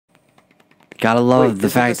Gotta love Wait, the isn't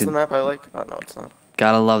fact this that the map I like? Oh no, it's not.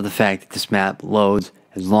 gotta love the fact that this map loads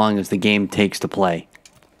as long as the game takes to play.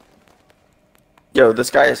 Yo, this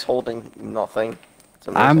guy is holding nothing. It's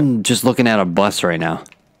amazing. I'm just looking at a bus right now.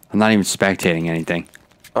 I'm not even spectating anything.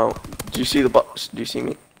 Oh, do you see the bus? Do you see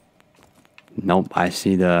me? Nope, I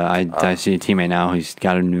see I see a teammate now. He's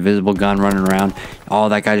got an invisible gun running around. Oh,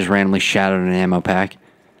 that guy just randomly shattered an ammo pack.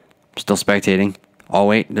 Still spectating. Oh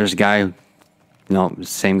wait, there's a guy. No,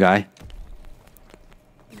 same guy.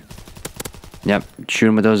 Yep, shoot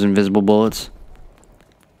him with those invisible bullets.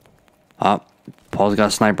 Oh, Paul's got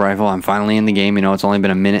a sniper rifle. I'm finally in the game. You know, it's only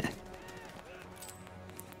been a minute.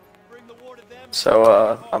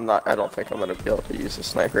 So, I don't think I'm gonna be able to use a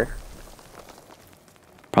sniper.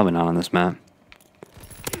 Probably not on this map.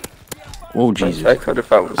 Oh, Jesus. I could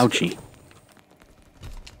if I was. Ouchie.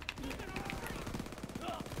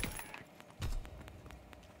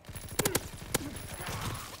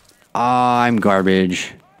 I'm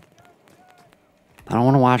garbage. I don't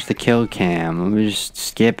want to watch the kill cam. Let me just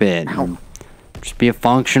skip it. Ow. Just be a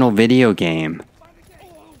functional video game.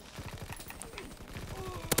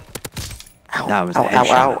 Ow, That was ow, a ow, headshot.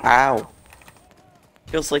 ow, ow.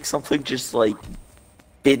 Feels like something just, like,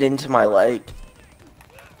 bit into my leg.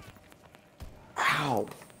 Ow.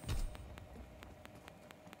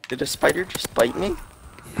 Did a spider just bite me?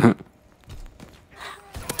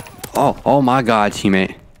 Oh my God,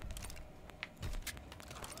 teammate.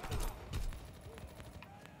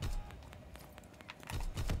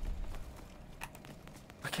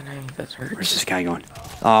 Fucking A, that hurts. Where's this guy going?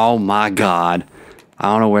 Oh my God. I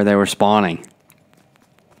don't know where they were spawning.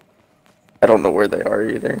 I don't know where they are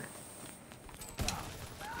either.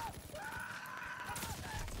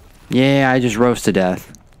 Yeah, I just roast to death.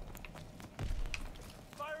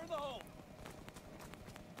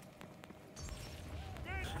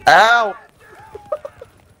 Ow!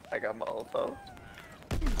 I got Molotov.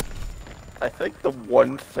 I think the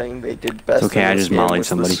one thing they did best It's okay, in I this just game mollied was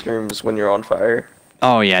somebody. the screams when you're on fire.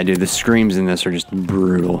 Oh yeah, dude, the screams in this are just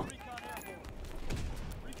brutal.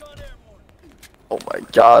 Oh my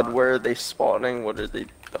god, where are they spawning? What are they...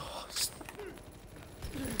 Oh,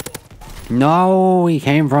 No, he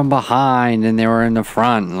came from behind and they were in the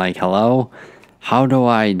front. Like, hello? How do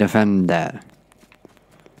I defend that?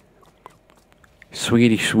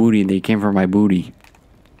 Sweetie swooty, they came for my booty.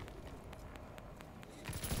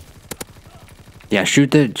 Yeah,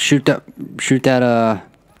 shoot that,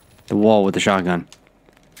 the wall with the shotgun.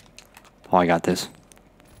 Oh, I got this.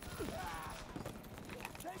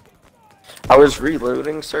 I was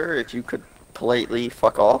reloading, sir. If you could politely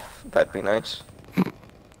fuck off, that'd be nice.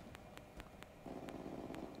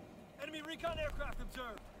 Enemy recon aircraft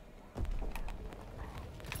observed.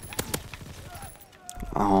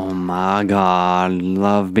 Oh my God,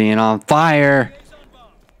 love being on fire.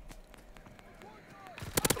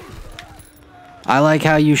 I like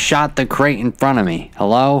how you shot the crate in front of me.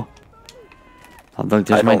 Hello? Oh, look,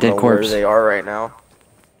 there's my dead corpse. Where they are right now.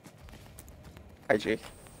 Hi, Jake.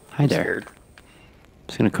 Hi there. Scared.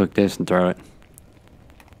 Just gonna cook this and throw it.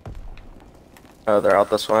 Oh, they're out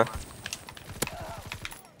this way.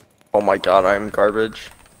 Oh my god, I'm garbage.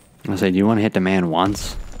 I say, do you want to hit the man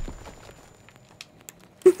once?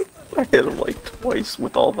 I hit him like twice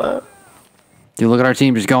with all that. Dude, look at our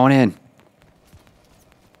team just going in.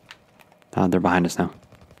 Oh, they're behind us now.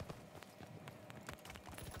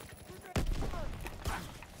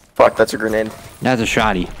 Fuck, that's a grenade. That's a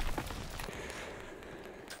shotty.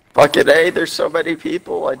 Fuck it, hey, there's so many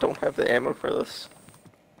people. I don't have the ammo for this.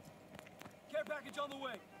 Care package on the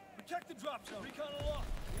way. Protect the drop zone. Recon aloft.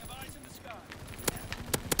 We have eyes in the sky.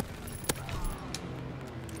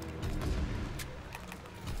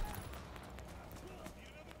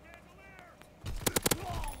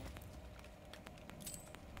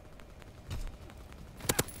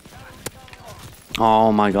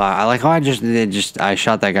 Oh my God. I like how I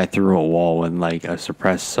shot that guy through a wall with like a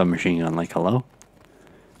suppressed submachine gun. Like, hello?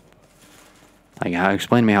 Like,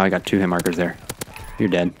 explain to me how I got 2 hit markers there. You're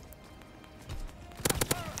dead.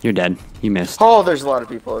 You're dead. You missed. Oh, there's a lot of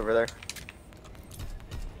people over there.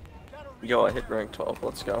 Yo, I hit rank 12.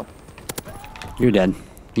 Let's go. You're dead.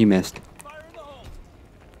 You missed.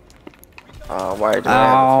 Why did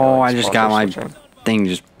Oh, I I just got my switching? thing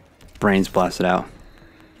just brains blasted out.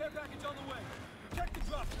 Care package on the way. Protect the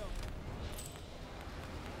drop zone.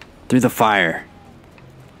 Through the fire.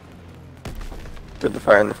 Did the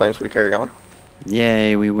fire and the flames we carry on?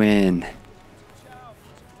 Yay, we win.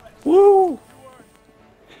 Woo!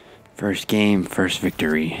 First game, first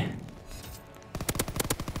victory.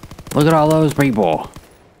 Look at all those people.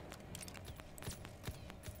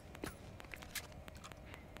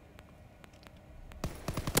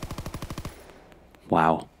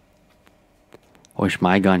 Wow. I wish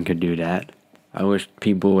my gun could do that. I wish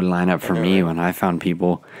people would line up for me when I found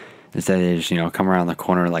people. Instead they just, come around the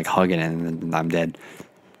corner like hugging it and then I'm dead.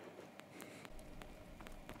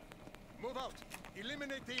 Move out.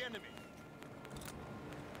 Eliminate the enemy.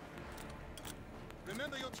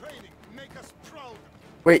 Remember your training. Make us proud.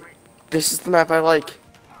 Wait, this is the map I like.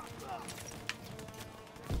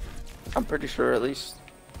 I'm pretty sure, at least.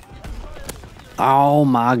 Oh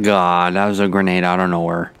my god, that was a grenade out of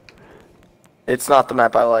nowhere. It's not the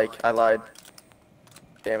map I like. I lied.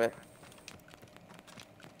 Damn it.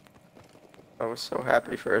 I was so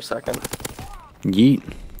happy for a second. Yeet.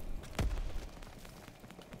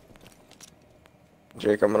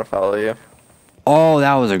 Jake, I'm gonna follow you. Oh,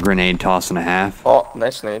 that was a grenade toss and a half. Oh,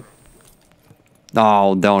 nice nade.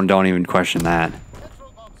 Oh, don't even question that.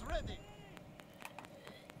 Petrol bombs ready.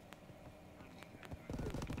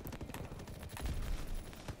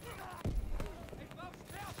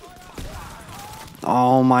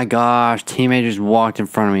 Oh my gosh, teammate just walked in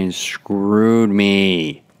front of me and screwed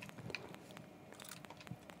me.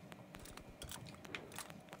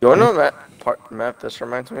 You wanna know that map this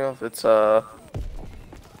reminds me of? It's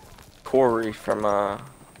Corey from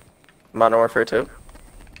Modern Warfare 2.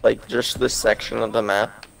 Like just this section of the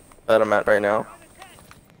map that I'm at right now.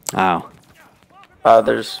 Oh.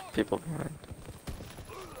 There's people behind.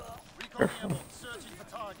 Recon airborne searching for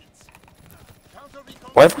targets. Counter recon.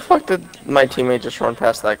 Why the fuck did my teammate just run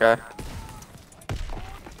past that guy?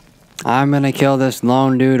 I'm gonna kill this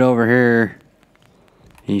lone dude over here.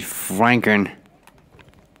 He's flanking.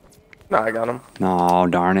 No, I got him. No,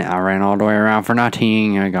 darn it. I ran all the way around for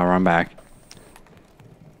nothing. I gotta run back.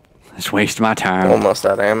 Just wasted my time. Almost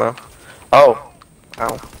out of ammo. Oh.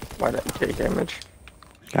 Ow. Why didn't I take damage?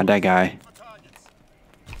 Got that guy. For targets.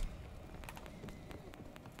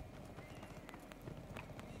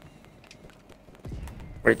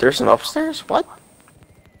 Wait, there's an upstairs? What?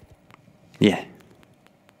 Yeah.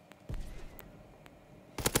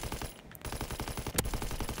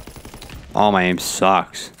 Oh, my aim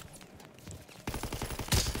sucks.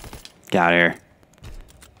 Get out of here.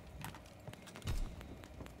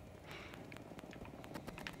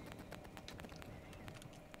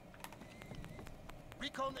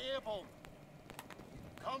 Recon airborne.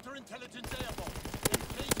 Counterintelligence airborne.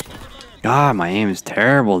 Engaging enemy airborne. God, my aim is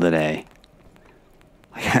terrible today.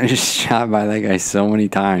 I got just shot by that guy so many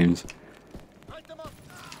times. Light them up.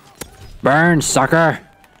 Burn, sucker!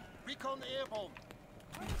 Recon airborne.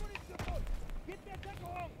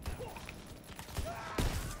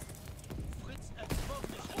 Fritz at smoke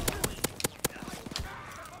mission.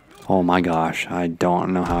 Oh my gosh, I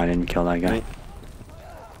don't know how I didn't kill that guy.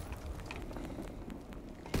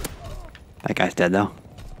 That guy's dead though.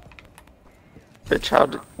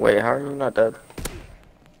 Bitch, wait, how are you not dead?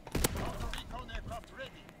 Recon aircraft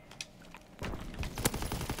ready.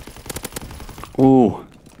 Ooh.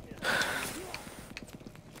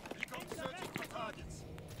 Recon searching for targets.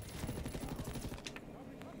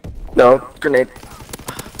 No, grenade.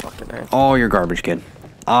 Fucking A. Oh, you're garbage, kid.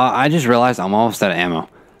 I just realized I'm almost out of ammo.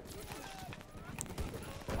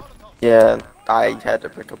 Yeah, I had to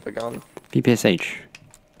pick up a gun. PPSH.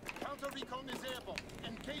 Counter recon is airborne.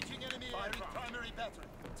 Engaging enemy aircraft. Primary battery.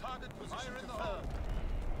 Target position confirmed.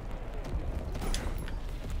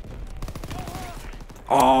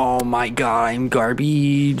 Oh my god, I'm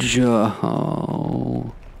garbage.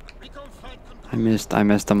 Oh. Recon flight control. I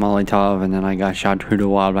missed the Molotov and then I got shot through the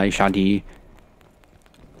wall by Shotty.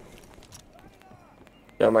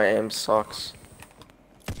 Yeah, my aim sucks.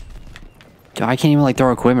 I can't even like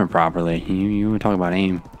throw equipment properly. You would talk about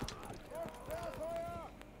aim.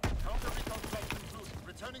 Counter recon flight concluded.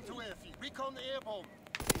 Returning to airfield. Recon airborne.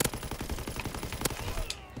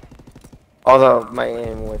 Although my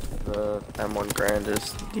aim with the M1 Grand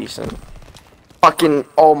is decent. Fucking,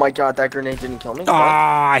 oh my god, that grenade didn't kill me?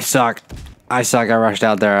 Ah, I suck. I rushed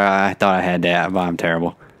out there. I thought I had that, but I'm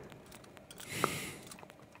terrible.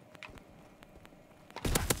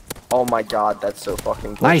 Oh my god, that's so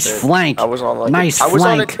fucking bullshit. Nice flank. I was on like Nice I was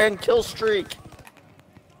on a flank. 10 kill streak.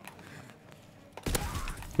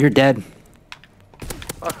 You're dead.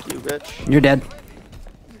 Fuck you, bitch. You're dead.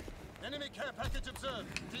 Enemy care package observed.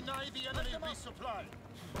 Deny the enemy resupply.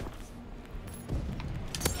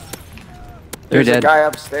 You're There's a dead. guy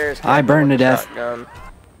upstairs. I burned with to a death. shotgun.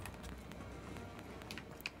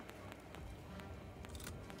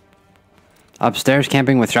 Upstairs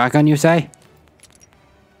camping with shotgun, you say?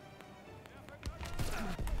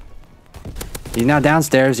 He's not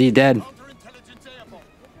downstairs. He's dead. Counterintelligence airborne.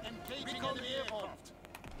 Engaging enemy aircraft.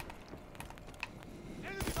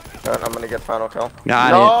 Alright, I'm gonna get final kill.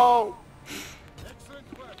 Got no!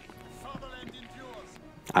 Excellent work. Fatherland endures.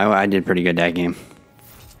 I did pretty good that game.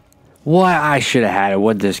 What? I should have had it.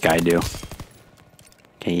 What'd this guy do?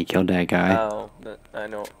 Okay, he killed that guy. Oh, I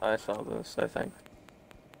know. I saw this, I think.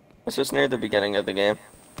 It's just near the beginning of the game.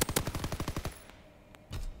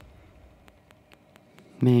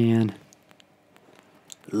 Man.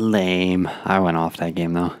 Lame. I went off that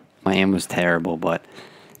game, though. My aim was terrible, but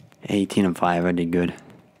 18 and 5, I did good.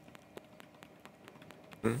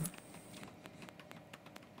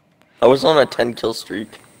 I was on a 10 kill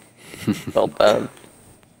streak. Felt bad.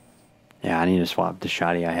 Yeah, I need to swap the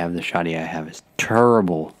shotty I have. The shotty I have is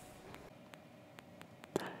terrible.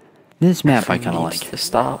 This map I kind of like. To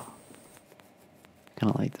stop.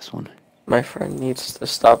 Kind of like this one. My friend needs to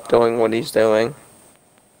stop doing what he's doing.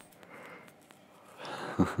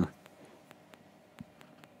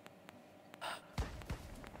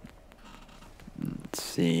 Let's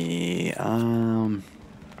see.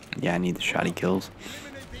 Yeah, I need the shotty kills.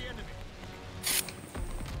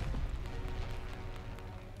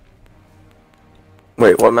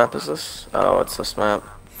 Wait, what map is this? Oh, it's this map.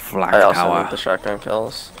 Flak I also Tower. need the shotgun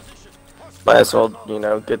kills. Might as well, you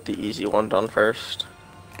know, get the easy one done first.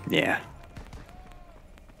 Yeah.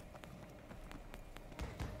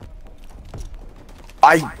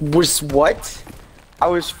 I was what? I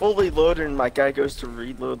was fully loaded and my guy goes to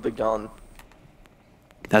reload the gun.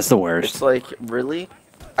 That's the worst. It's like, really?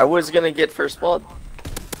 I was gonna get first blood.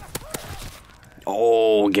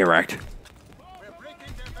 Oh, get wrecked. We're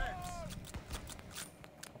breaking their backs.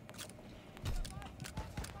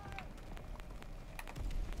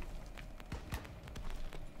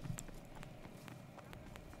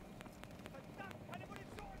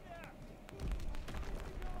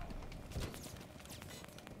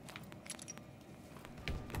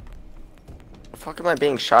 The fuck am I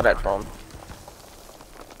being shot at from?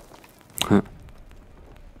 Huh.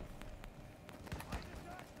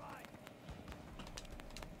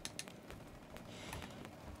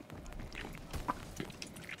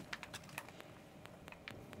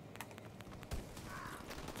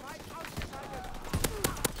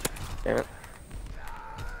 Damn it.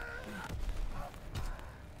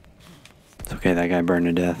 It's okay, that guy burned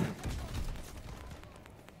to death.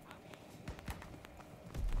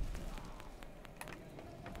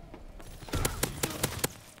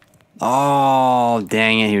 Oh,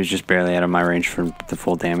 dang it. He was just barely out of my range for the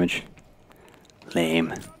full damage.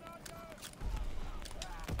 Lame.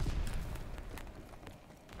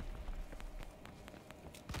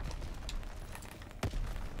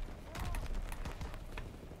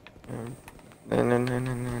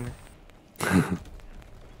 No.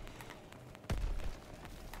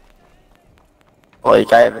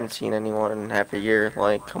 Like, I haven't seen anyone in half a year.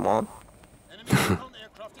 Like, come on. Aircraft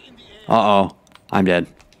in the air. Uh-oh. I'm dead.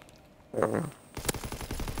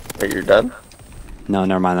 Wait, you're dead? No,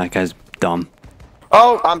 never mind. That guy's dumb.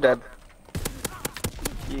 Oh, I'm dead.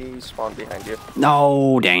 He spawned behind you.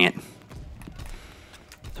 No, dang it.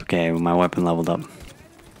 It's okay. My weapon leveled up.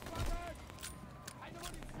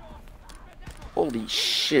 Holy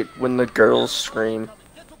shit, when the girls scream.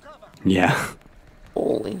 Yeah.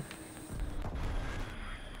 Holy.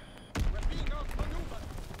 We're being outmaneuvered.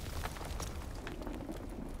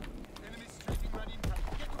 Enemies striking right in.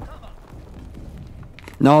 Get to cover.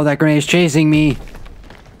 No, that grenade's chasing me.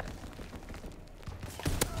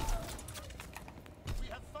 We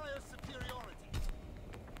have fire superiority.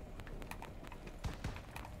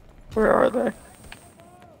 Where are they?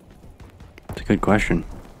 It's a good question.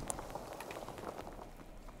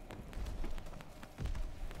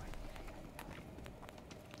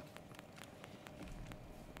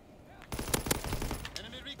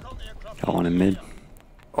 Enemy recon aircraft. Got one in mid.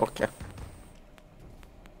 Okay.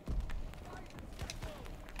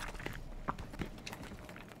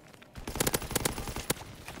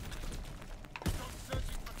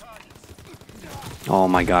 Searching for targets. Oh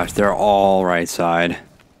my gosh, they're all right side.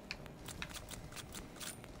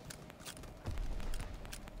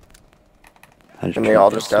 And they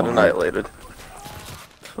all just got annihilated.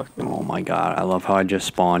 Fucking. Oh my god, I love how I just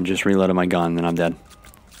spawned, just reloaded my gun, and I'm dead.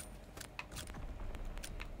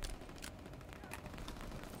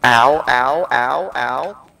 Ow, ow, ow,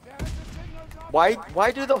 ow.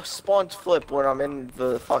 Why do the spawns flip when I'm in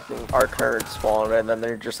the fucking our current spawn and then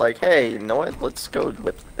they're just like, hey, you know what, let's go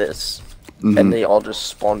with this. And they all just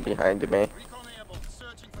spawn behind me. Recon airborne.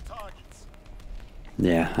 Searching for targets.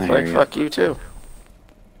 Yeah, I It's hear like, you. fuck you too.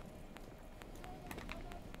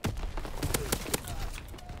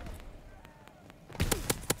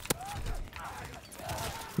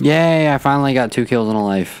 Yay, I finally got 2 kills in a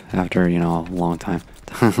life after, you know, a long time.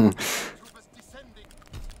 Troopers descending.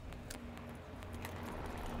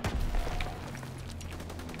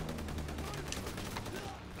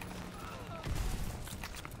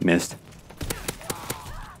 Missed.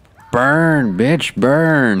 Burn, bitch,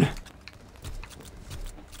 burn.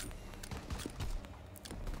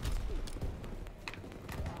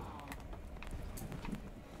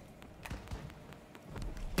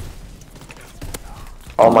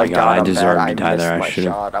 Oh my god, I I'm deserved bad. to die there. I missed my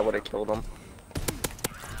should've. shot. I would have killed him.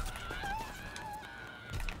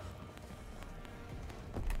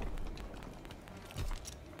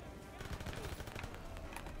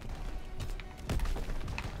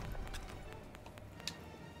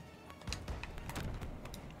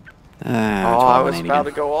 Oh, I was about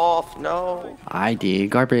to go off. No. I did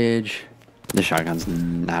garbage. The shotgun's.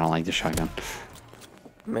 I don't like the shotgun.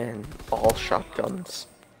 Man, all shotguns.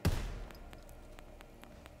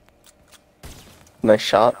 Nice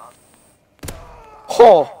shot.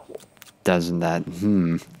 Oh! Doesn't that?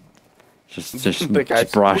 Just look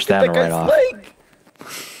brush at that the right guy's off. leg.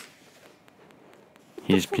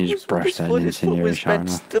 He just brushed that incendiary shotgun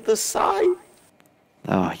off. To the side.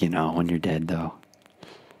 Oh, you know, when you're dead though.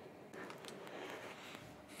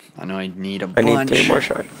 I know I need a bunch. I need 3 more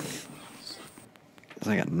shots.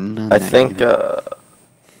 I got none. I think,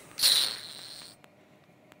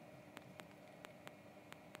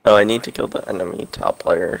 Oh, I need to kill the enemy top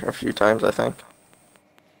player a few times, I think.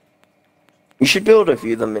 You should be able to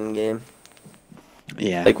view them in-game.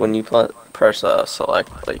 Yeah. Like, when you press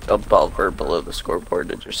select, like, above or below the scoreboard,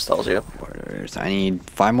 it just tells you. I need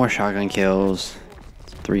 5 more shotgun kills,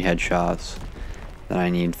 3 headshots. Then I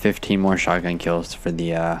need 15 more shotgun kills for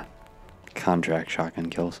the, contract shotgun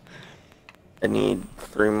kills. I need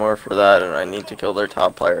 3 more for that, and I need to kill their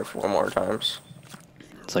top player 4 more times.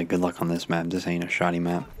 It's like, good luck on this map. This ain't a shoddy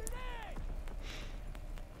map.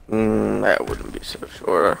 I wouldn't be so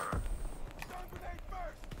sure.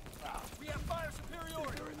 We have fire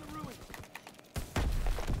superiority in the ruins.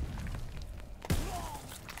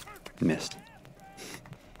 Missed.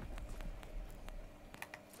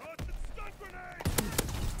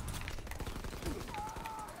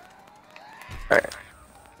 Alright.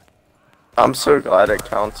 I'm so glad it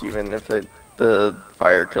counts even if the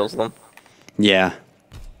fire kills them. Yeah.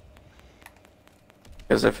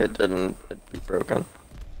 Because if it didn't, it'd be broken.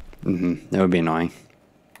 That would be annoying.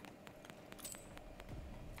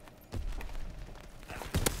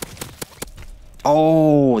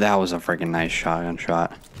 Oh, that was a freaking nice shotgun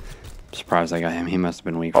shot. I'm surprised I got him. He must have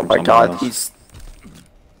been weak Oh from my somebody god, else. he's...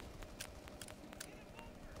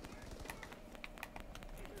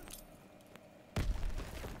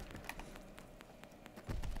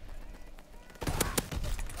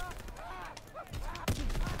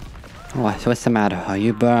 What's the matter? Are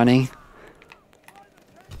you burning?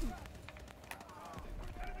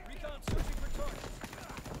 Recon searching for targets.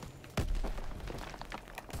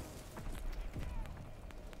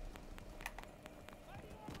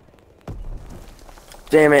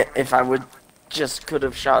 Damn it, if I would just could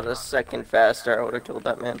have shot a second faster, I would have killed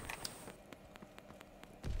that man.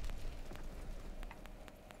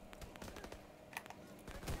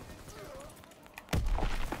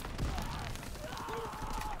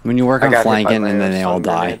 When you work I on got hit by flanking my and then own they all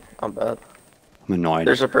stun die, grenade. I'm bad. I'm annoyed.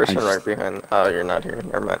 There's a person I just- right behind. Oh, you're not here.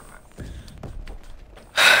 Never mind.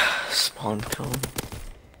 Spawn kill.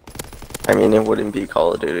 I mean, it wouldn't be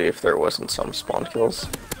Call of Duty if there wasn't some spawn kills.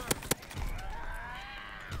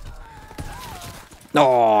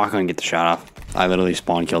 Oh, I couldn't get the shot off. I literally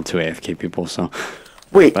spawn killed 2 AFK people, so.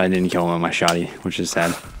 Wait. But I didn't kill him with my shotty, which is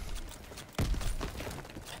sad.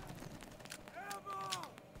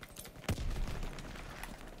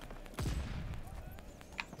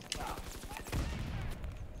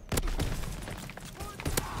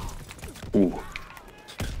 Ooh.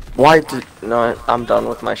 Why did... No, I'm done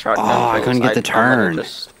with my shotgun. Oh, I couldn't get the turn.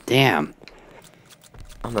 Damn.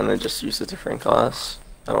 I'm gonna just use a different class.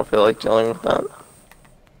 I don't feel like dealing with that.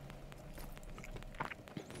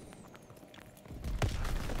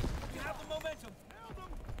 You have the momentum.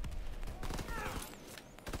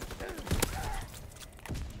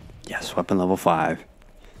 Yes, weapon level 5.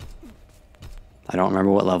 I don't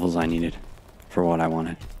remember what levels I needed for what I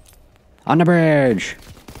wanted. On the bridge!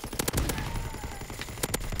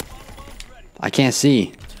 I can't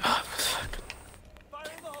see.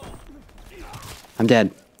 I'm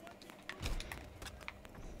dead.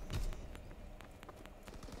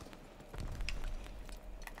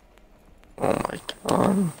 Oh my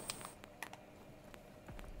god.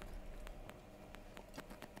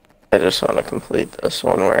 I just want to complete this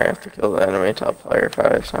one where I have to kill the enemy top player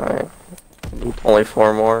 5 times. Only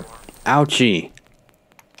 4 more. Ouchie.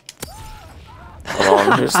 Hold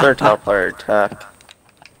on, who's their top player attack?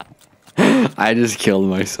 I just killed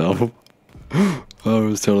myself. Oh, it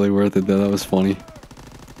was totally worth it though. That was funny.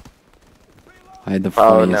 I had the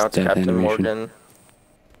Oh, funniest now it's death Captain animation. Morgan.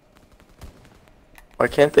 Why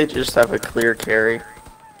can't they just have a clear carry?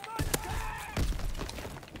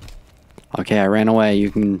 Okay, I ran away.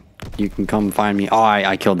 You can come find me. Oh,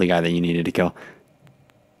 I killed the guy that you needed to kill.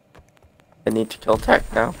 I need to kill Tech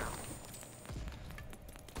now.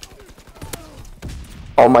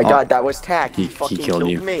 Oh my god, that was Tech. He fucking killed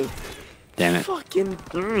killed you. me. Damn it. Fucking.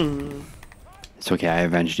 It's okay. I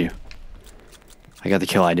avenged you. I got the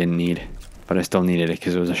kill I didn't need, but I still needed it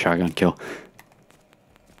because it was a shotgun kill.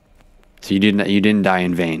 So you didn't die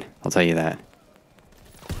in vain. I'll tell you that.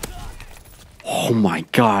 Oh my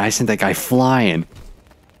god! I sent that guy flying.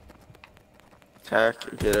 Tech,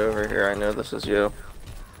 get over here. I know this is you.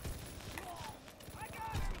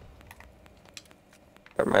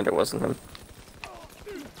 Never mind, it wasn't him.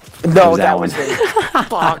 No, that was him.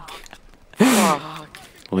 Fuck. Fuck.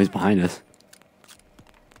 Well, he's behind us.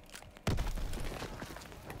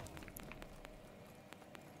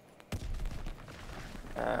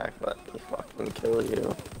 Let me fucking kill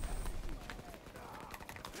you.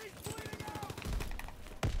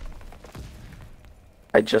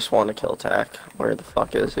 I just want to kill Tack. Where the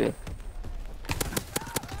fuck is he?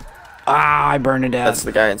 Ah, I burned to death. That's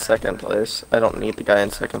the guy in second place. I don't need the guy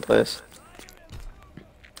in second place.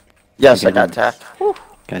 Yes, I got Tack. Whew.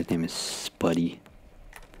 Guy's name is Spuddy.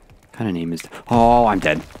 What kind of name is... Oh, I'm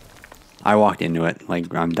dead. I walked into it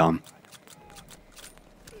like I'm dumb.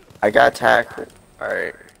 I got Tack.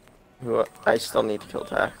 Alright. I still need to kill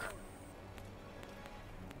Tack.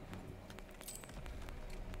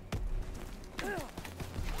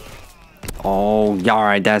 Oh, yeah,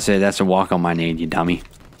 alright, that's it. That's a walk on my nade, you dummy.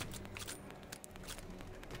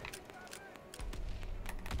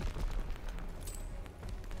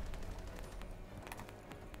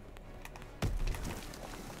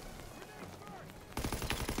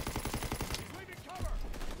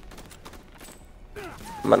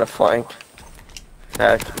 I'm gonna flank.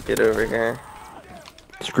 Tack, get over here.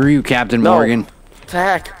 Screw you, Captain Morgan.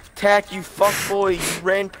 Tack, you fuckboy. You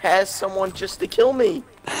ran past someone just to kill me.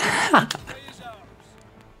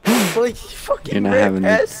 Like, you fucking You're not ran having the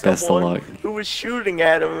past best of someone luck. who was shooting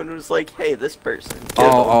at him and was like, hey, this person. Kill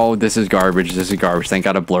him. Oh, this is garbage. This is garbage. Thank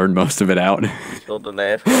God I blurred most of it out. Killed an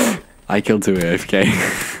AFK. I killed 2 AFK.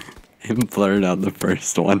 And blurred out the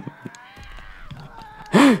first one.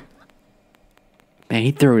 Man,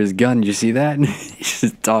 he threw his gun. Did you see that? He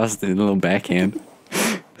just tossed it in a little backhand.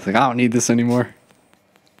 He's like, I don't need this anymore.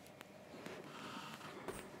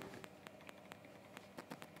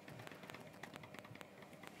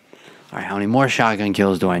 Alright, how many more shotgun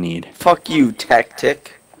kills do I need? Fuck you,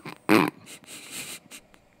 Tactic.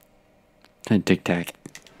 Tic-tac.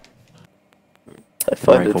 I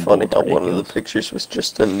find Rifle it funny bullet how one of the radios. pictures was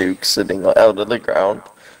just a nuke sitting out of the ground.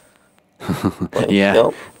 Like, Yeah.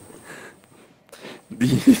 Yep.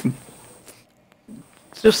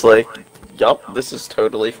 Just like, yup, this is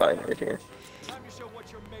totally fine right here. Time to show what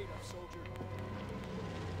you're made of, soldier.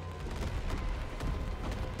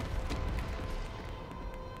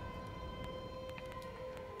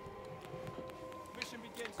 Mission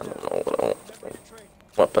begins. I don't know what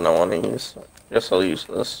weapon I want to use. Guess I'll use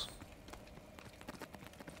this.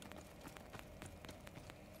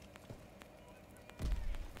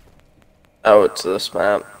 Oh, it's this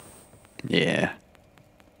map. Yeah.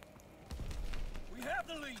 We have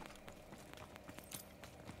the lead.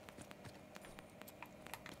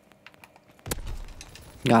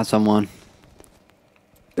 Got someone.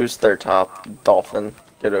 Who's their top? Dolphin.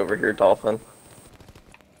 Get over here, Dolphin.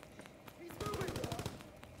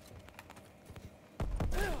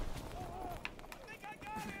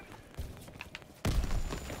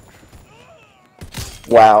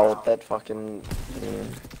 Wow, that fucking...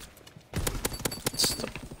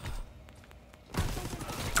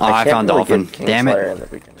 Oh, I found Dolphin. Damn it.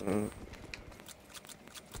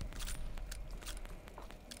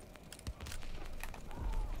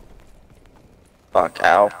 Fuck,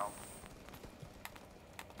 ow.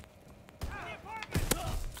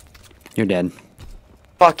 You're dead.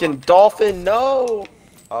 Fucking Dolphin, no!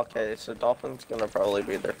 Okay, so Dolphin's gonna probably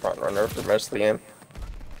be their front runner for most of the game.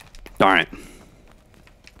 Darn it.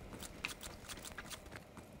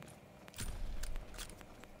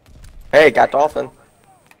 Hey, got Dolphin.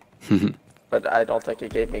 But I don't think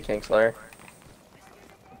it gave me Kingslayer.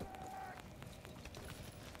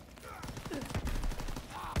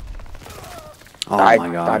 Oh my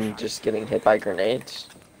gosh. I'm just getting hit by grenades.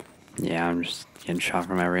 Yeah, I'm just getting shot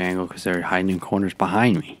from every angle because they're hiding in corners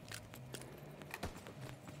behind me.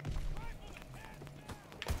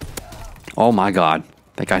 Oh my god.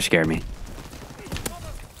 That guy scared me.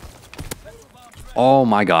 Oh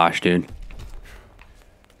my gosh, dude.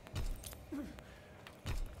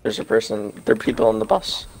 There's a person. There are people on the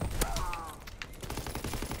bus.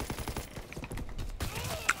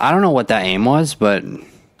 I don't know what that aim was, but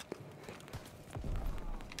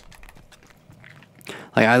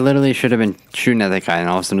like I literally should have been shooting at that guy, and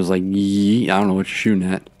all of a sudden it was like, Yee, I don't know what you're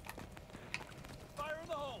shooting at. Fire in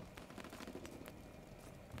the hole.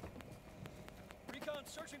 Recon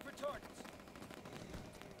searching for targets.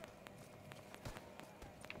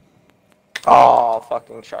 Oh,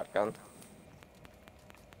 fucking shotgun.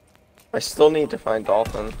 I still need to find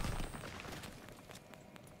Dolphin.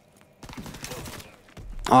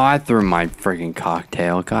 Oh, I threw my freaking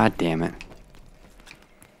cocktail. God damn it.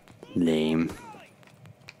 Lame.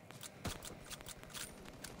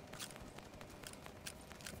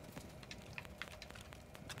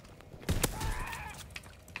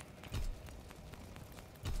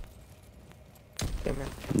 Damn it.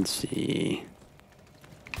 Let's see.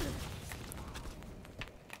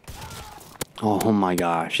 Oh my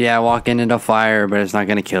gosh. Yeah, walk into the fire, but it's not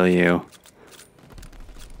gonna kill you.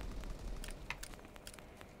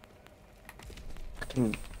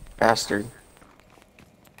 Fucking bastard.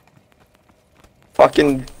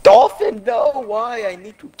 Fucking Dolphin, no! Why? I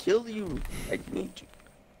need to kill you. I need you.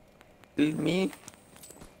 Leave me.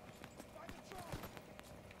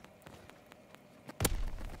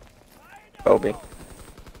 Kobe.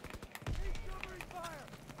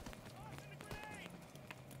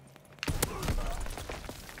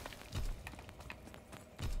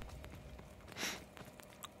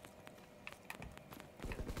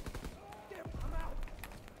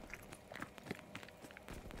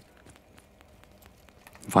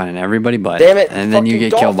 Finding everybody but. Damn it! And then you fucking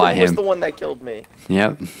get killed by Dolphin was him. the one that killed me.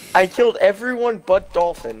 Yep. I killed everyone but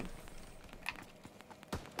Dolphin.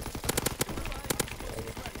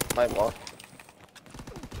 My luck.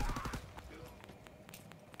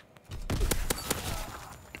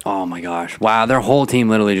 Oh my gosh. Wow, their whole team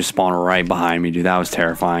literally just spawned right behind me, dude. That was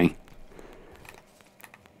terrifying.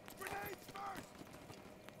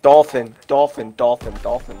 Dolphin, Dolphin, Dolphin,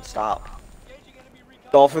 Dolphin, stop.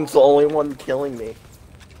 Dolphin's the only one killing me.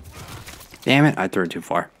 Damn it, I threw it too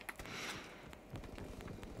far.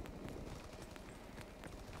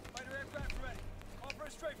 Fighter aircraft ready. Call for a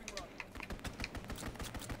strafing run.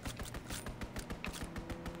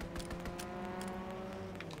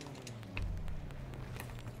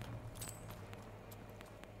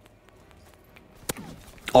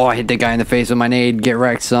 Oh, I hit the guy in the face with my nade. Get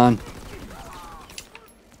wrecked, son.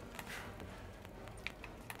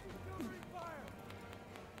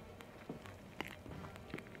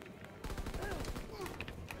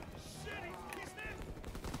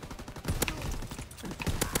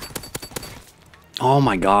 Oh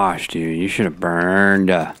my gosh, dude. You should have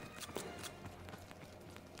burned.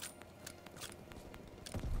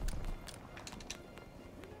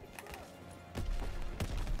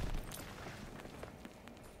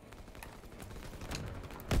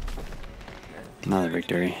 Another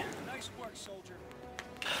victory. Nice work, soldier.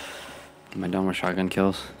 Am I done with shotgun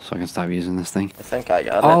kills so I can stop using this thing? I think I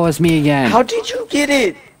got Oh, it. it's me again. How did you get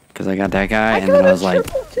it? Because I got that guy, I and then got I a was like,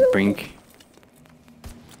 triple kill. brink.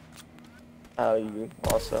 Oh, you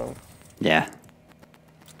also. Yeah.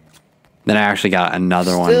 Then I actually got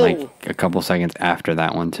another one, Still. like, a couple seconds after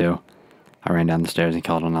that one, too. I ran down the stairs and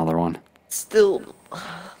killed another one. Still,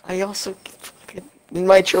 I also fucking in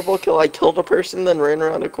my triple kill. I killed a person, then ran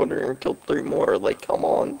around a corner and killed 3 more. Like, come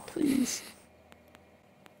on, please.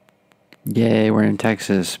 Yay, we're in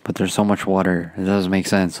Texas, but there's so much water. It doesn't make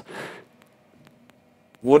sense.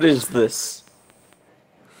 What is this?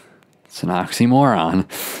 It's an oxymoron.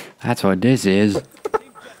 That's what this is.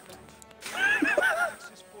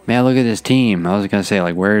 Man, look at this team. I was gonna say,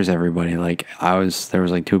 like, where is everybody? Like, there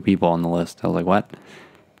was like 2 people on the list. I was like, what?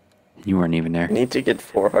 You weren't even there. I need to get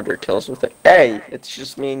 400 kills with it. Hey, it's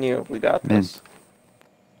just me and you. We got Man. this.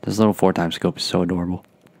 This little 4x scope is so adorable.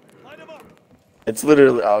 Line them up. It's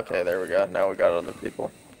literally okay. There we go. Now we got other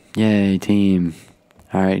people. Yay, team.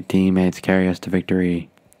 Alright, teammates, carry us to victory.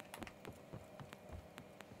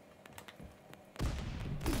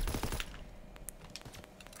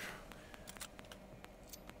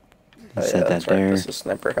 Oh, Set yeah, that that's right. there. This is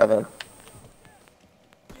sniper heaven.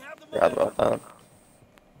 We have the Forgot momentum. about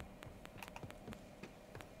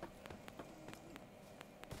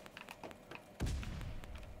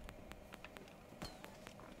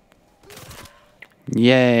that.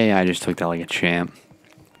 Yay, I just took that like a champ.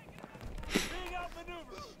 Being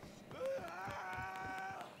outmaneuvered. We're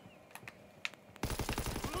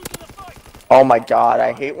losing the fight. Oh my god,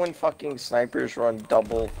 I hate when fucking snipers run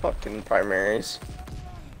double fucking primaries.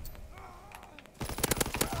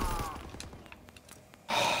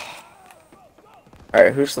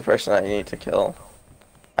 Alright, who's the person I need to kill?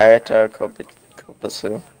 I had to CoD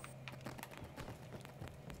WW2.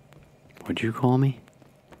 Would you call me?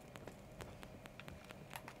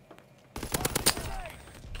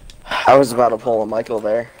 I was about to pull a Michael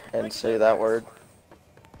there and say that word.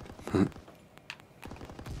 This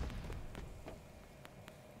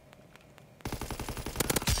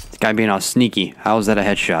guy being all sneaky. How is that a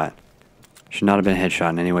headshot? Should not have been a headshot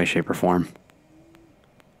in any way, shape, or form.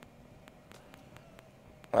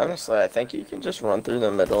 Honestly, I think you can just run through the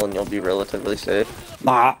middle and you'll be relatively safe.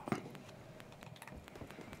 Ah!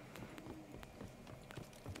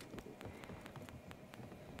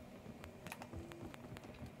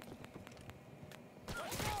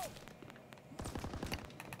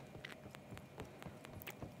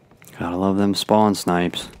 Gotta love them spawn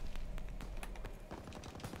snipes.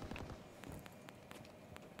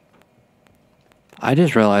 I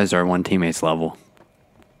just realized our one teammate's level.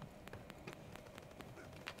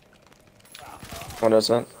 What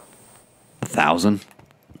is it? 1,000.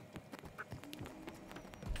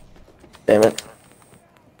 Damn it.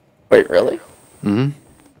 Wait, really? Mm-hmm.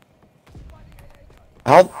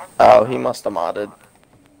 How? Oh, he must have modded.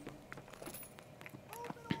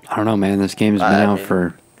 I don't know, man. This game's been out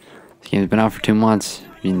for 2 months.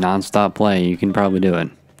 You non-stop play. You can probably do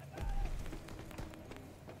it.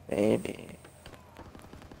 Maybe.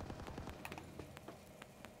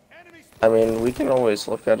 I mean, we can always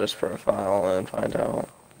look at his profile and find out.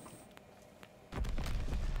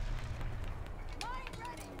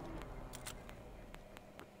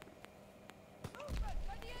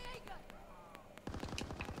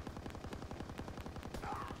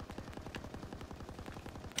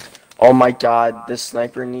 Oh my god, this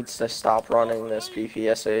sniper needs to stop running this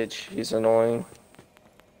PPSH. He's annoying.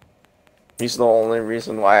 He's the only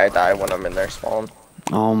reason why I die when I'm in their spawn.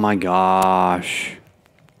 Oh my gosh.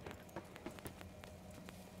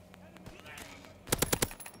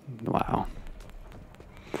 Wow.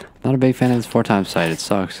 Not a big fan of this 4x sight. It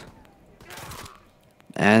sucks.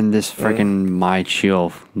 And this freaking my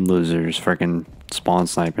chill losers freaking spawn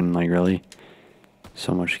sniping. Like, really?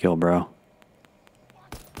 So much skill, bro.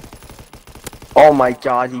 Oh my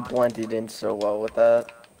god, he blended in so well with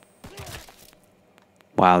that.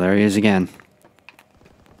 Wow, there he is again.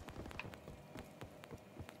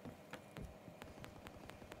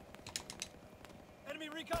 Enemy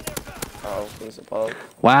recon aircraft. Oh, he's above.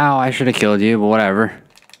 Wow, I should have killed you, but whatever.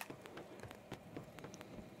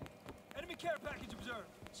 Enemy care package observed.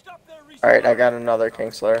 Stop there. Alright, I got another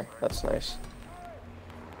Kingslayer. That's nice.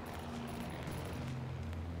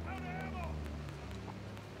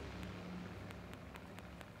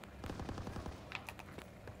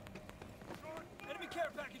 Enemy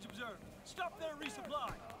care package observed. Stop there.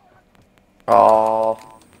 Resupply. Oh.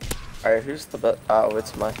 Alright, who's the best? Oh,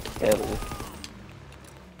 it's my kill.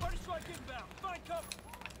 Party strike inbound. Find cover.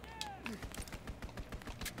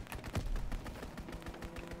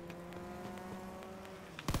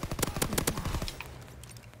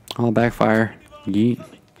 Oh, backfire. Yeet.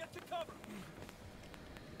 Get to cover.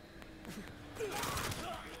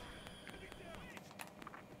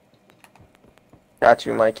 Got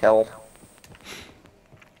you, Michael.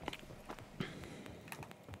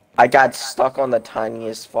 I got stuck on the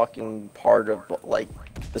tiniest fucking part of, like,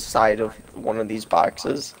 the side of one of these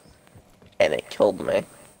boxes, and it killed me.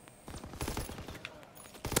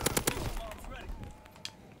 Bombs ready.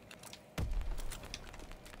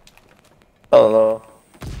 Hello.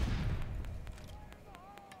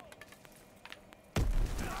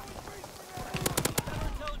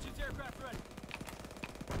 Counterintelligence aircraft ready.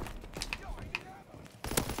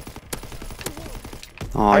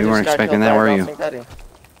 Oh, you weren't expecting that, were you? Enemy spotted.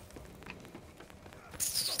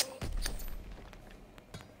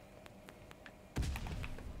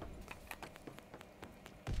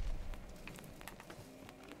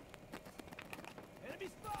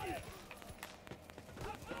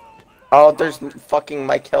 Oh, there's fucking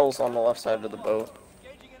Michael's on the left side of the boat.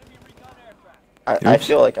 Engaging enemy recon aircraft. I Oops.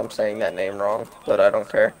 feel like I'm saying that name wrong, but I don't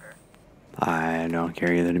care. I don't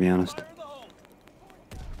care either, to be honest. Fire in the hole.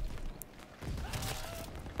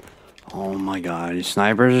 Oh my god, these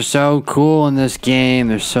snipers are so cool in this game.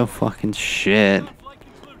 They're so fucking shit. Flight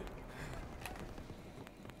concluded.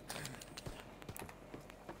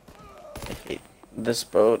 I hate this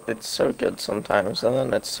boat. It's so good sometimes, and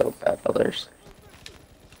then it's so bad others.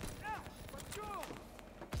 Let's go.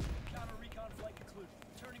 Counter recon flight concluded.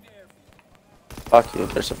 Returning to airfield. Fuck you,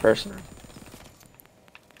 there's a person.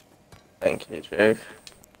 Thank you, Jake.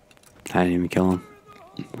 I didn't even kill him.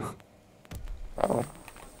 Oh.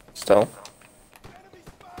 Still.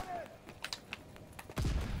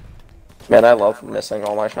 Man, I love missing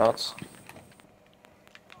all my shots.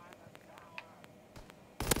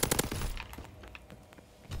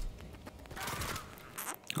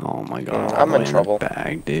 Oh my god, I'm all the in way trouble. the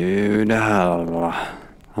bag, dude.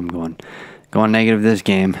 I'm going negative this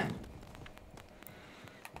game.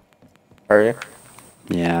 Are you?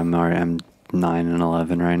 Yeah, I'm 9 and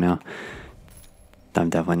 11 right now.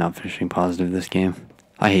 I'm definitely not finishing positive this game.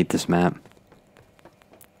 I hate this map.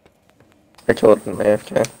 I killed him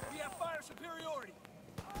AFK. We have fire superiority.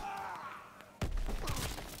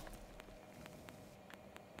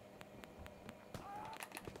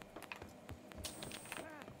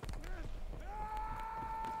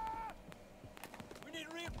 We need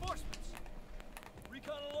reinforcements.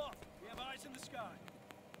 Recon aloft. We have eyes in the sky.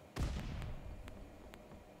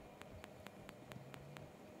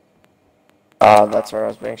 That's where I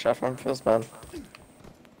was being shot from. Feels bad.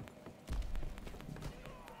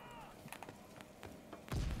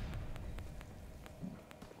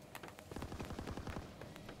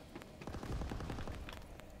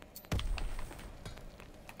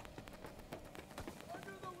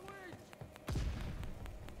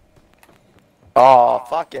 Oh,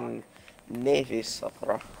 fucking Navy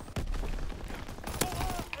sucker.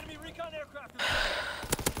 Enemy recon aircraft.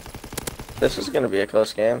 This is gonna be a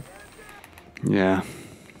close game. Yeah.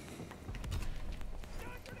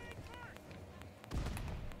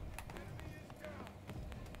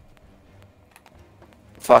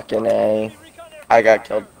 Fucking A. I got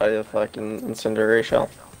killed by the fucking incendiary shell.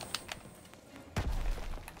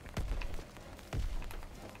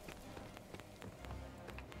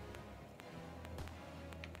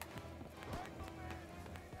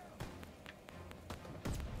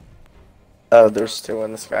 Oh, there's two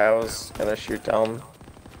in the sky. I was gonna shoot down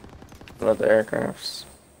one of the aircrafts.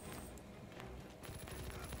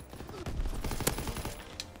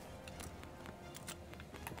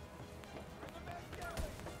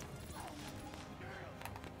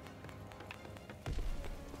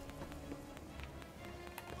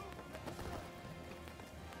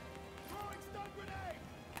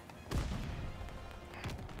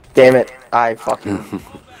 Damn it. I fucking...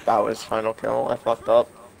 that was final kill. I fucked up.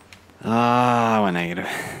 Ah, I went negative.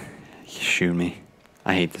 Shoot me.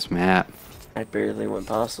 I hate this map. I barely went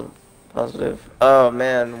positive. Oh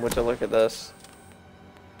man, would you look at this?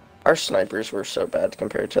 Our snipers were so bad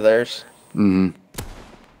compared to theirs. Mm-hmm.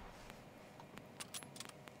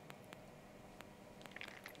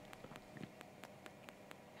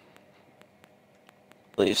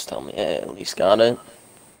 Please tell me I at least got it.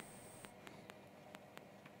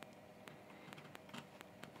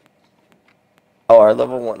 Oh, our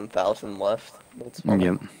level 1000 left. That's fine.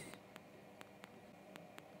 Yep.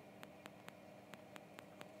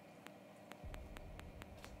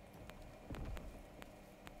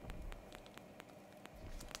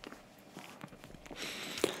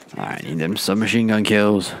 Alright, need them submachine gun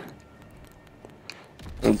kills.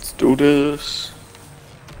 Let's do this.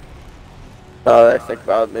 Now that I think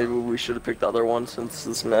about it, maybe we should have picked the other one since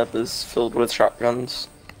this map is filled with shotguns.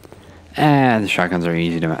 The shotguns are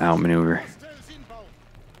easy to outmaneuver.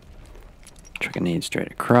 Chuck a nade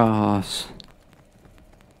straight across.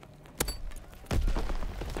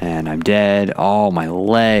 And I'm dead. Oh, my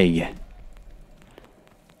leg.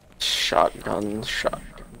 Shotguns.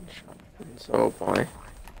 Oh boy.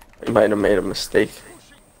 We might have made a mistake.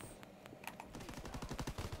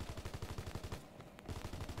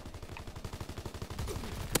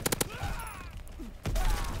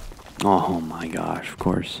 Oh my gosh, of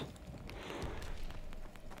course.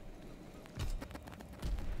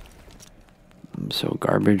 I'm so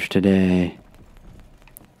garbage today.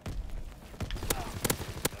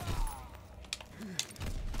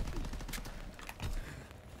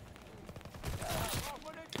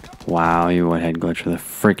 Wow, you went head glitch with a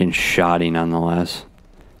freaking shotty nonetheless.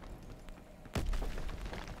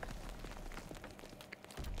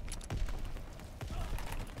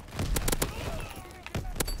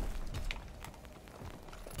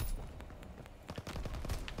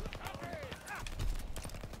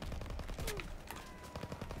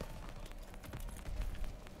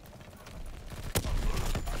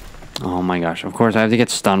 Oh my gosh, of course I have to get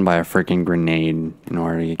stunned by a freaking grenade in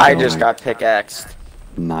order to get killed. I just got pickaxed.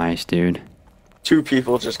 Nice, dude. 2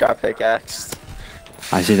 people just got pickaxed.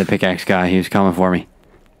 I see the pickaxe guy. He was coming for me.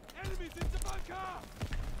 Enemies in the bunker.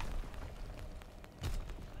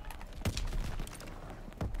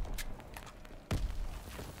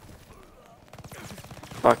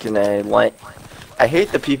 Fucking A. Like, I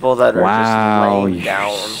hate the people that are Wow, just laying you're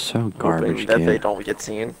down, so garbage, hoping that they kid. don't get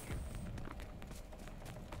seen.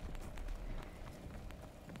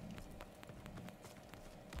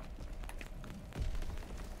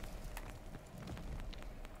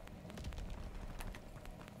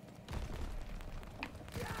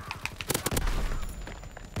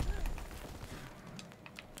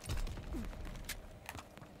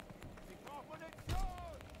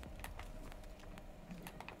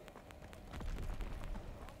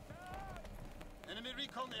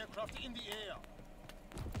 recon aircraft in the air.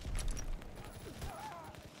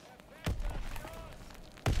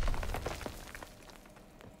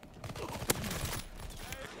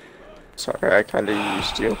 Sorry, I kind of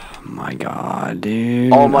used you. Oh my god,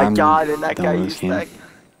 dude. Oh my I'm god, and that done guy with this used game. that.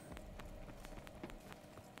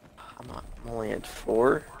 I'm only at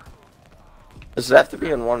 4. Does it have to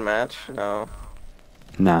be in one match? No.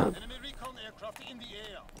 Nah. Enemy recon aircraft in the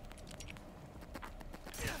air.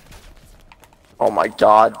 Oh my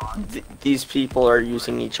god, these people are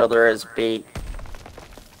using each other as bait.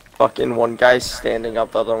 Fucking one guy's standing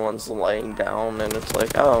up, the other one's laying down, and it's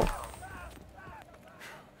like, oh.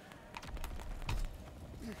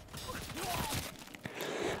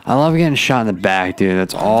 I love getting shot in the back, dude.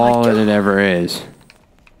 That's all that it ever is.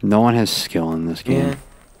 No one has skill in this game. Yeah.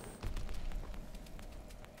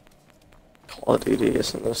 Call of Duty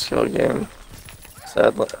isn't a skill game.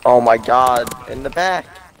 Sadly. Oh my god, in the back.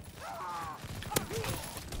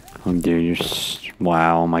 Oh, dude,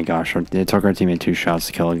 wow, oh my gosh. It took our teammate 2 shots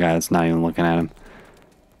to kill a guy that's not even looking at him.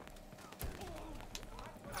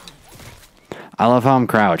 I love how I'm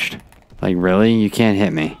crouched. Like, really? You can't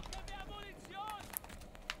hit me.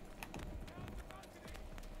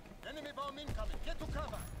 Enemy bomb incoming. Get to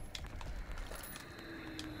cover.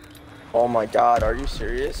 Oh my god, are you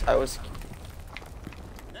serious? Enemy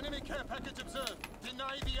care package observed.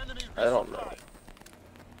 Deny the enemy. I don't know.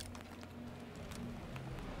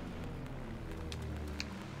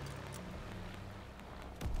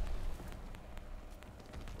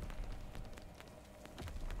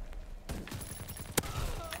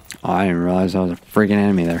 Oh, I didn't realize I was a freaking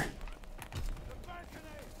enemy there.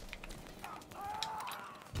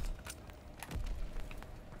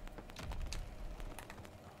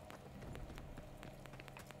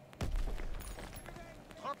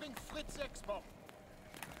 Dropping Fritz X-bomb.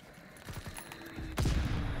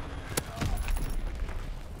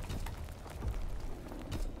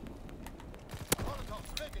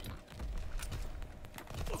 Molotovs ready.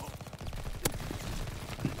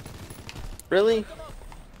 Really?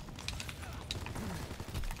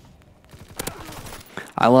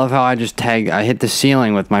 I love how I hit the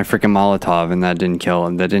ceiling with my freaking Molotov and that didn't kill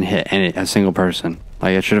him. That didn't hit a single person.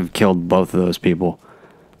 Like, I should have killed both of those people.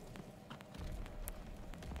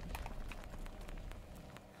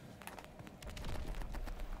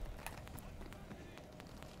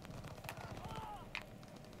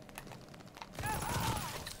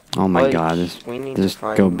 Oh my Like, god, we need to this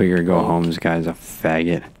find go big or go like- home. This guy's a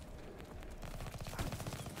faggot.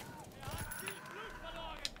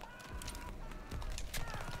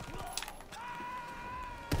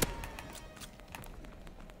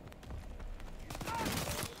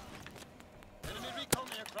 Enemy recon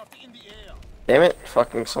aircraft in the air. Damn it,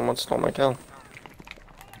 fucking someone stole my kill.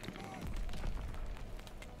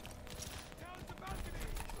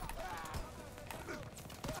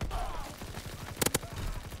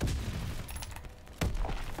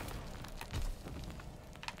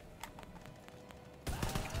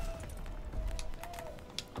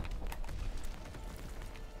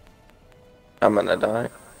 I'm gonna die.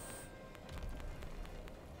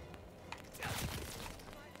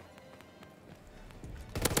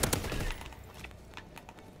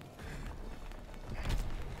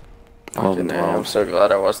 Fucking A, I'm so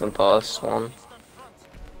glad I wasn't the last one.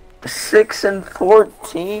 6 and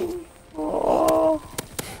 14? Oh.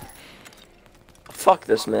 Fuck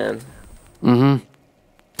this man. Mm-hmm.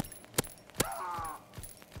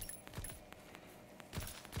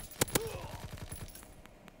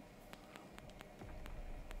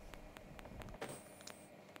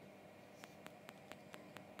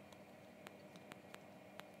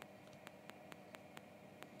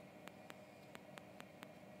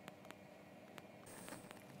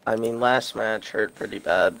 I mean, last match hurt pretty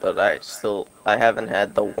bad, but I haven't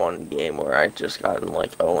had the one game where I just gotten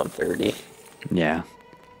like 0 and 30. Yeah.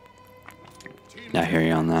 I hear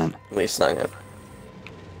you on that. At least not yet.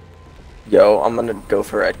 Yo, I'm gonna go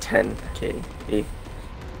for a 10k. Move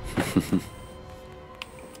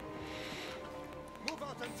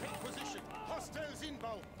out and take position. Hostiles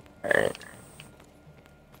inbound. Alright.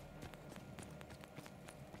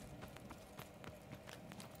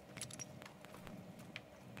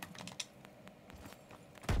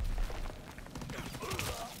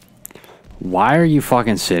 Why are you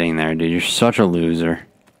fucking sitting there, dude? You're such a loser.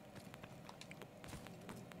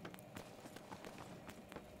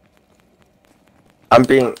 I'm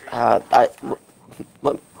being, I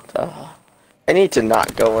need to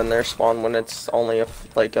not go in their spawn when it's only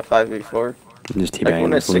like a 5v4. Just Like teabagging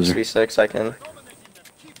when this it's loser. 6v6, I can.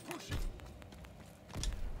 Keep pushing.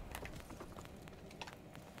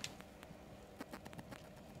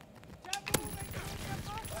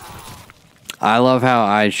 I love how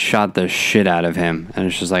I shot the shit out of him, and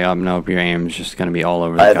it's just like, oh nope, your aim is just gonna be all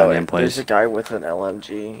over the By the way, goddamn place. there's a guy with an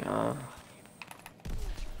LMG,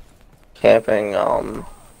 camping,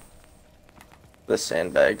 the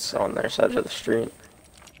sandbags on their side of the street.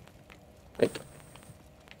 Like,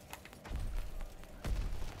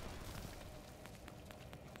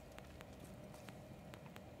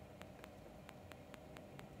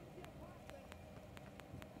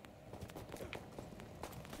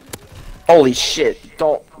 holy shit!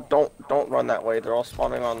 Don't run that way. They're all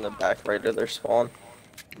spawning on the back right of their spawn.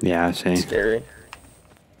 Yeah, I see. It's scary.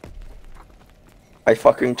 I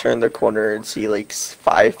fucking turn the corner and see like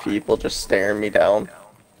 5 people just staring me down.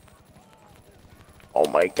 Oh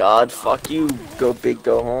my god, fuck you. Go big,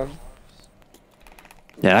 go home.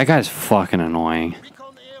 Yeah, that guy's fucking annoying.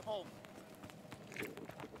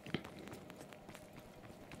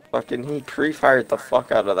 Fucking he pre-fired the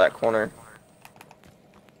fuck out of that corner.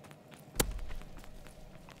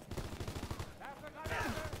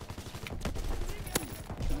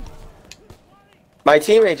 My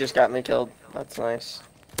teammate just got me killed. That's nice.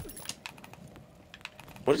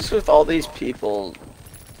 What is with all these people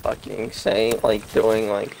fucking saying, like, doing,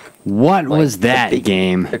 like... What like, was that big,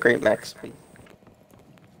 game? The Great Max speed.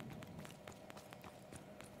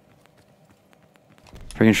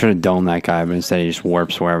 Freaking should have domed that guy, but instead he just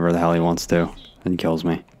warps wherever the hell he wants to and kills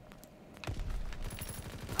me.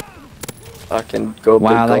 Fucking go big,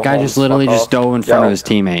 Wow, go that guy home, just literally fuck just off. dove in front Yo, of his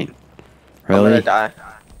teammate. I'm gonna Really? die.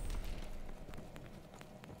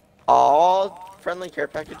 All friendly care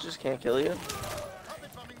packages can't kill you.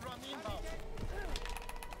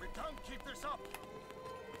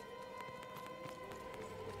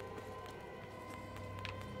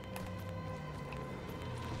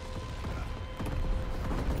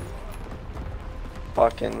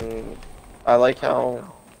 Fucking, I like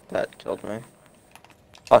how that killed me.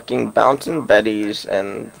 Fucking bouncing Betties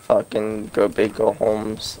and fucking go big, go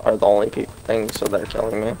homes are the only things so they're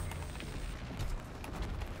killing me.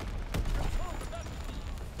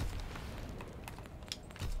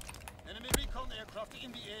 Enemy recon aircraft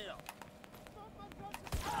in the air.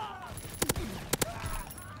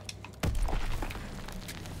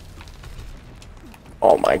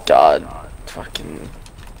 Oh my god, fucking.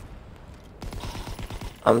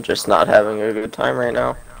 I'm just not having a good time right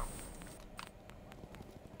now.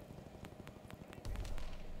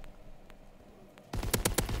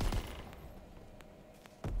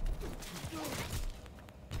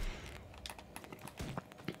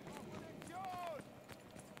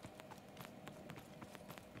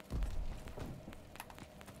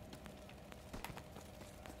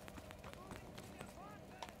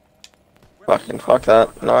 Fucking fuck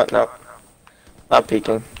that. No, no. Not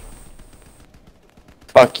peeking.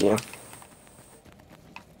 Fuck you.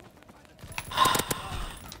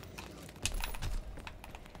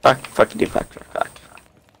 Fuck you, fuck.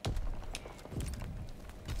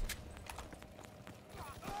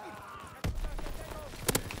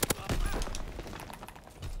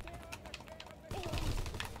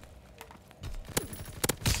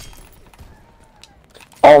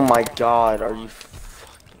 Oh my god, are you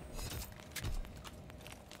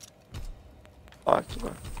fuck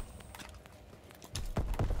you.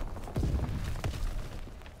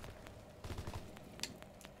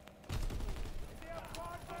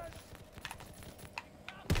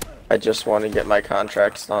 I just want to get my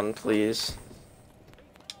contracts done, please.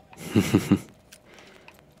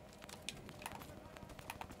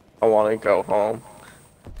 I want to go home.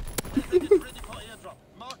 Ready for airdrop.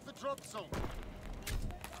 Mark the drop zone.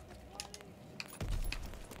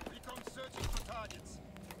 Recon searching for targets.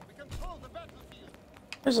 We control the battlefield.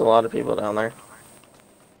 There's a lot of people down there.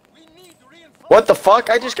 We need reinforcements. What the fuck?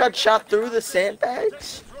 I just got shot through the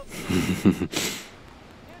sandbags?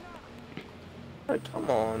 Like, come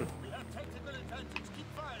on. We have tactical advantage. Keep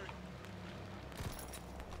firing.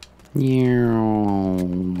 Yeah.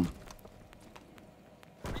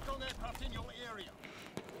 Recon aircraft in your area.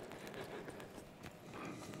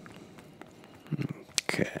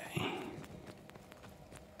 Okay.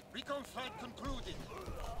 Recon flight concluded.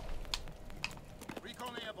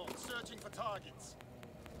 Recon airborne searching for targets.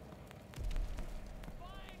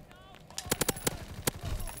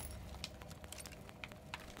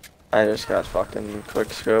 I just got fucking quick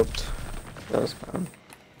scoped. That was bad.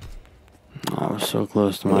 I was so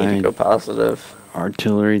close to I need to my go positive.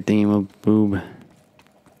 artillery thingamaboob.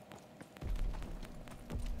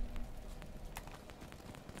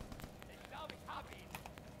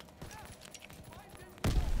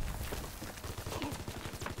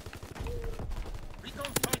 Recon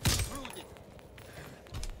flight concluded.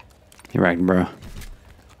 You're right, bro.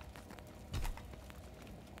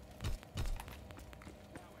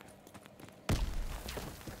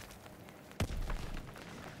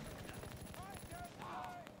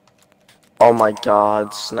 my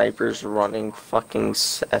god, snipers running fucking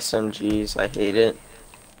SMGs. I hate it.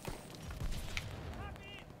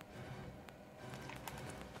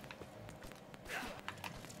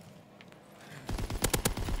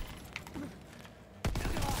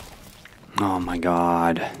 Oh my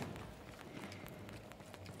god.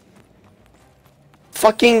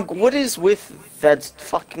 Fucking, what is with that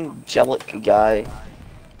fucking Jellic guy?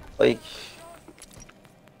 Like...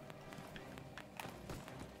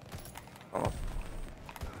 Oh.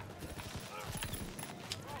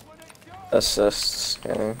 Assists,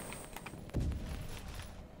 okay.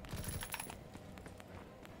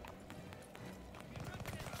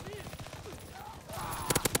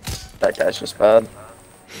 That guy's just bad.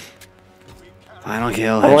 Final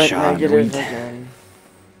kill, I went headshot. negative Sweet. again.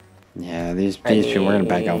 Yeah, these people, we're gonna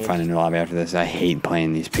back out and find a new lobby after this. I hate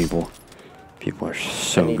playing these people. People are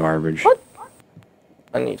so garbage. What?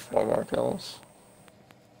 I need 4 more kills.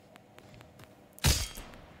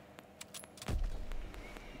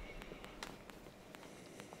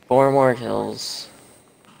 Four more kills.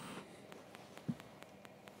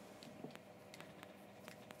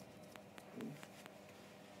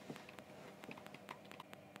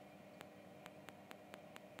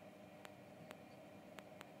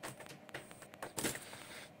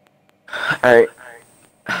 Alright.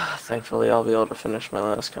 Thankfully, I'll be able to finish my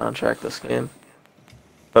last contract this game.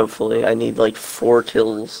 Hopefully, I need like 4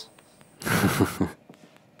 kills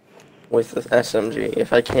with this SMG.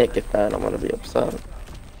 If I can't get that, I'm gonna be upset.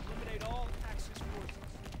 Eliminate all Axis forces.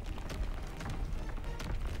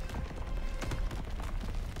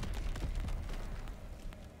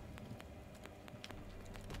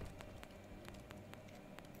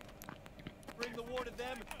 Bring the war to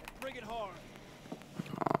them and bring it hard.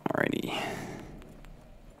 Alrighty.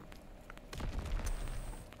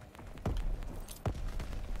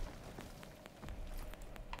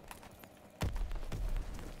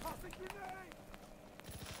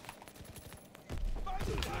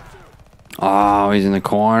 Oh, he's in the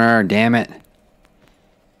corner. Damn it.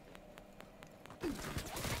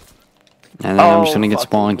 And then I'm just gonna get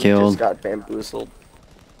spawn killed. Just got bamboozled.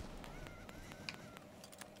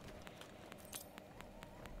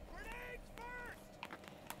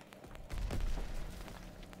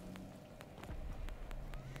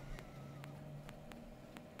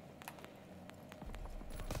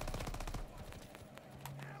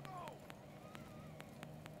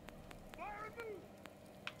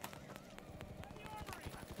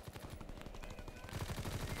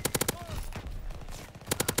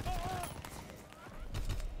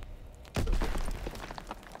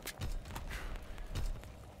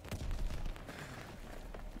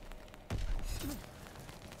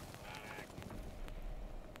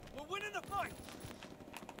 We're winning the fight.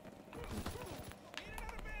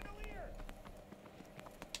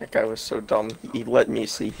 That guy was so dumb. He let me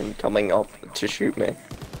see him coming up to shoot me.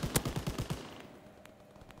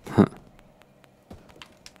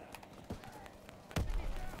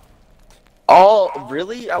 Oh,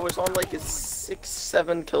 really? I was on like a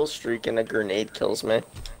 6-7 kill streak and a grenade kills me.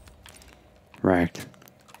 Right.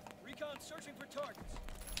 Recon searching for targets.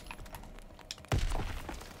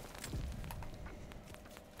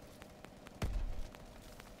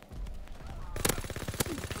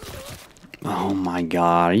 Oh my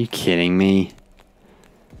god, are you kidding me?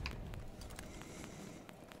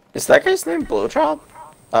 Is that guy's name Blowjob?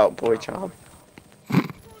 Oh, Boyjob.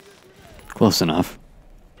 Close enough.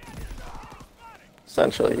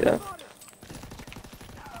 Essentially, yeah.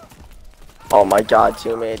 Oh my god,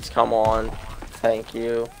 teammates, come on. Thank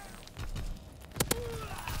you.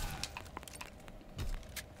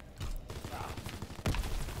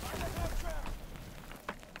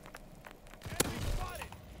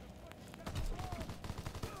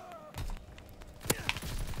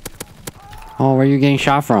 Oh, where are you getting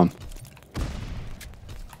shot from?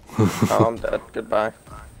 Oh, I'm dead. Goodbye.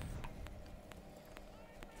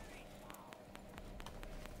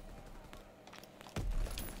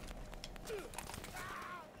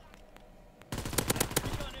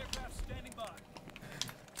 Recon aircraft standing by.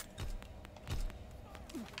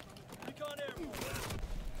 Recon airborne.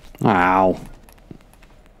 Ow.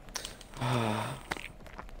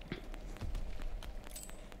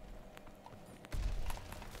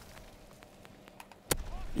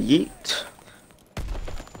 Yeet.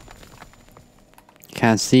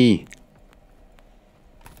 Can't see.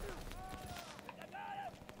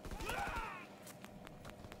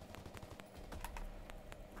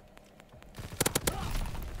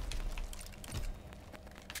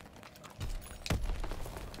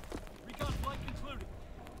 Recon flight concluded.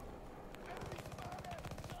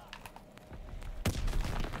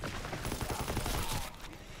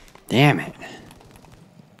 Damn it.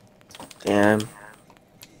 am.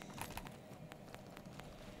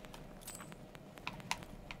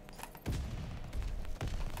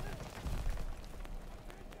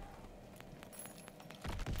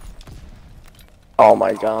 Oh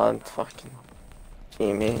my god, fucking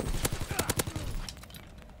teammate.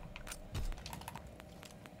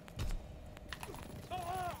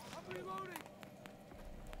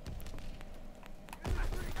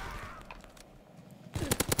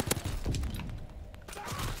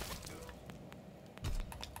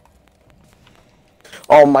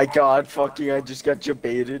 Oh my god, fucking, I just got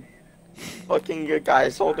jebaited. Fucking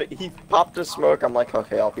guys, hold it. He popped a smoke. I'm like,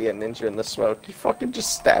 okay, I'll be a ninja in the smoke. He fucking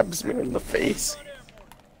just stabs me in the face.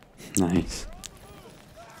 Nice.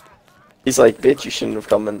 He's like, bitch, you shouldn't have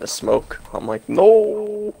come in the smoke. I'm like,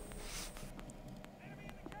 no.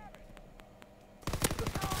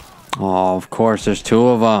 Oh, of course, there's two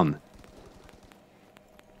of them.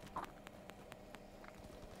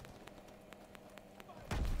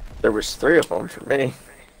 There was 3 of them for me.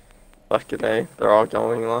 Fucking A, they're all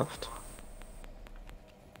going left.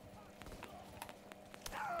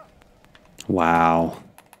 Wow.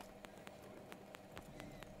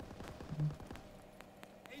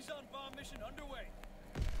 Azon bomb mission underway.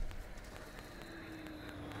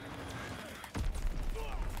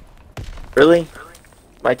 Really?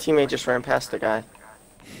 My teammate just ran past the guy.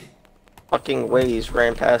 Fucking ways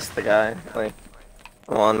ran past the guy. Like,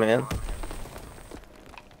 come on, man.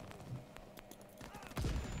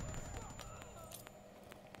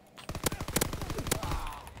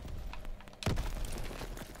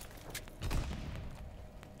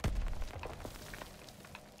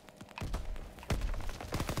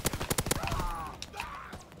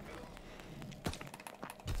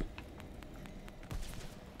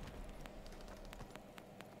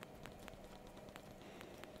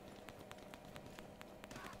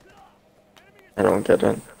 I don't get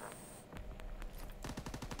it.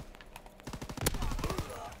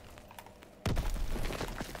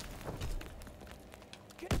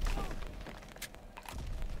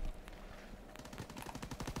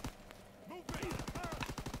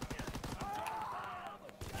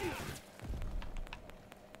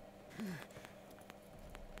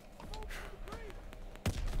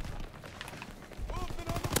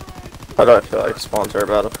 How do I feel like spawns are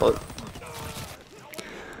about to flip?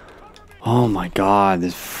 Oh my god,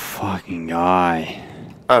 this fucking guy.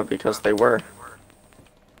 Oh, because they were.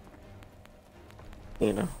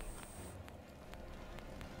 You know.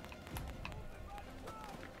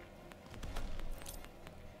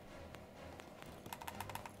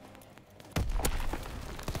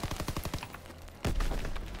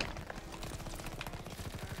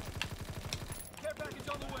 Care package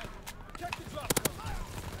on the way. Protect the drop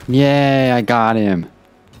zone. Yay, I got him. Day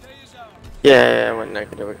is out. Yeah, I went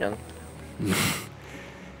negative again.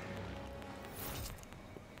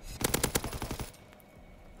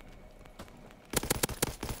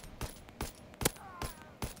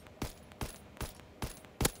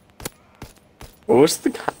 What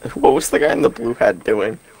was the guy in the blue hat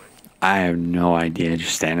doing? I have no idea,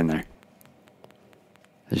 just standing there.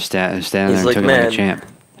 Just standing He's there and like, took it like "Man." a champ.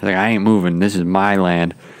 He's like, I ain't moving, this is my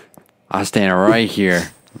land. I'm standing right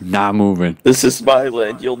here, not moving. This is my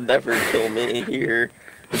land. You'll never kill me here.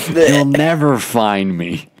 You'll never find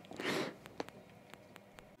me.